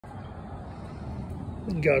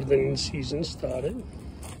gardening season started.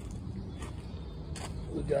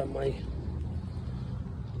 We got my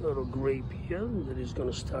little grape here that is going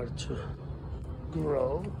to start to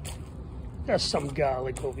grow. Got some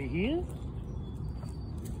garlic over here.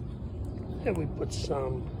 And we put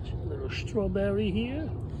some little strawberry here.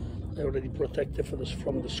 I already protected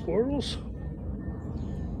from the squirrels.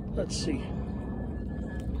 Let's see.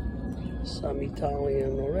 Some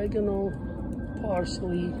Italian oregano,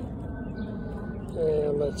 parsley.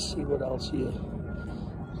 Let's see what else here.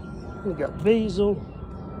 We got basil.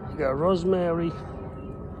 We got rosemary.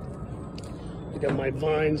 I got my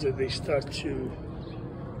vines that they start to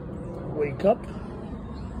wake up.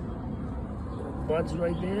 Buds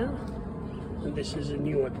right there. And this is a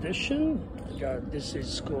new addition. This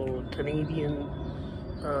is called Canadian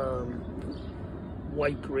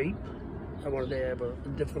white grape. I wanted to have a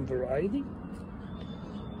different variety.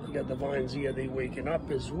 I got the vines here, they waking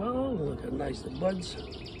up as well. Look how nice the buds.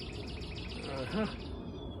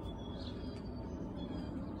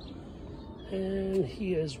 And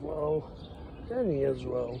here as well. And here as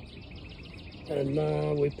well. And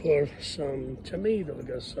now we put some tomato. I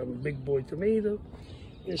got some big boy tomato.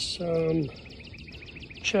 There's some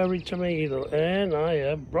cherry tomato, and I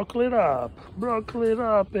have broccoli up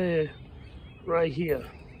right here.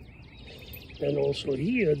 And also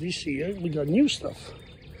here, this year, we got new stuff.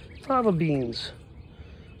 Fava beans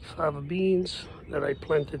that I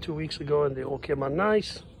planted 2 weeks ago, and they all came out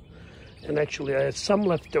nice. And actually I had some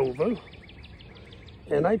left over,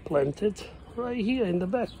 and I planted right here in the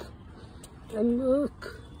back. And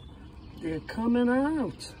look, they're coming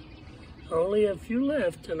out. Only a few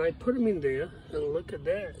left, and I put them in there, and look at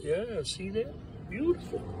that. Yeah, see that?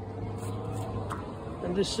 Beautiful.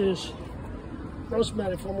 And this is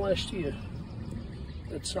rosemary from last year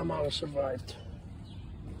that somehow survived.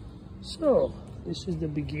 So this is the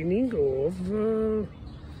beginning of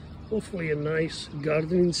hopefully a nice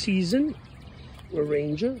gardening season. A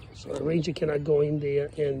ranger, so a ranger cannot go in there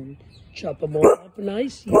and chop them all up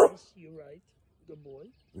nice. Yes, you're right. Good boy.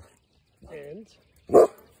 And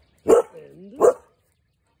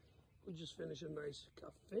we just finished a nice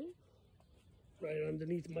cafe right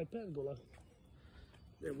underneath my pergola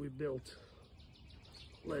that we built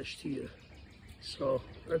last year. So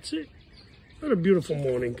that's it. What a beautiful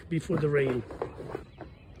morning before the rain.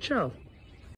 Ciao.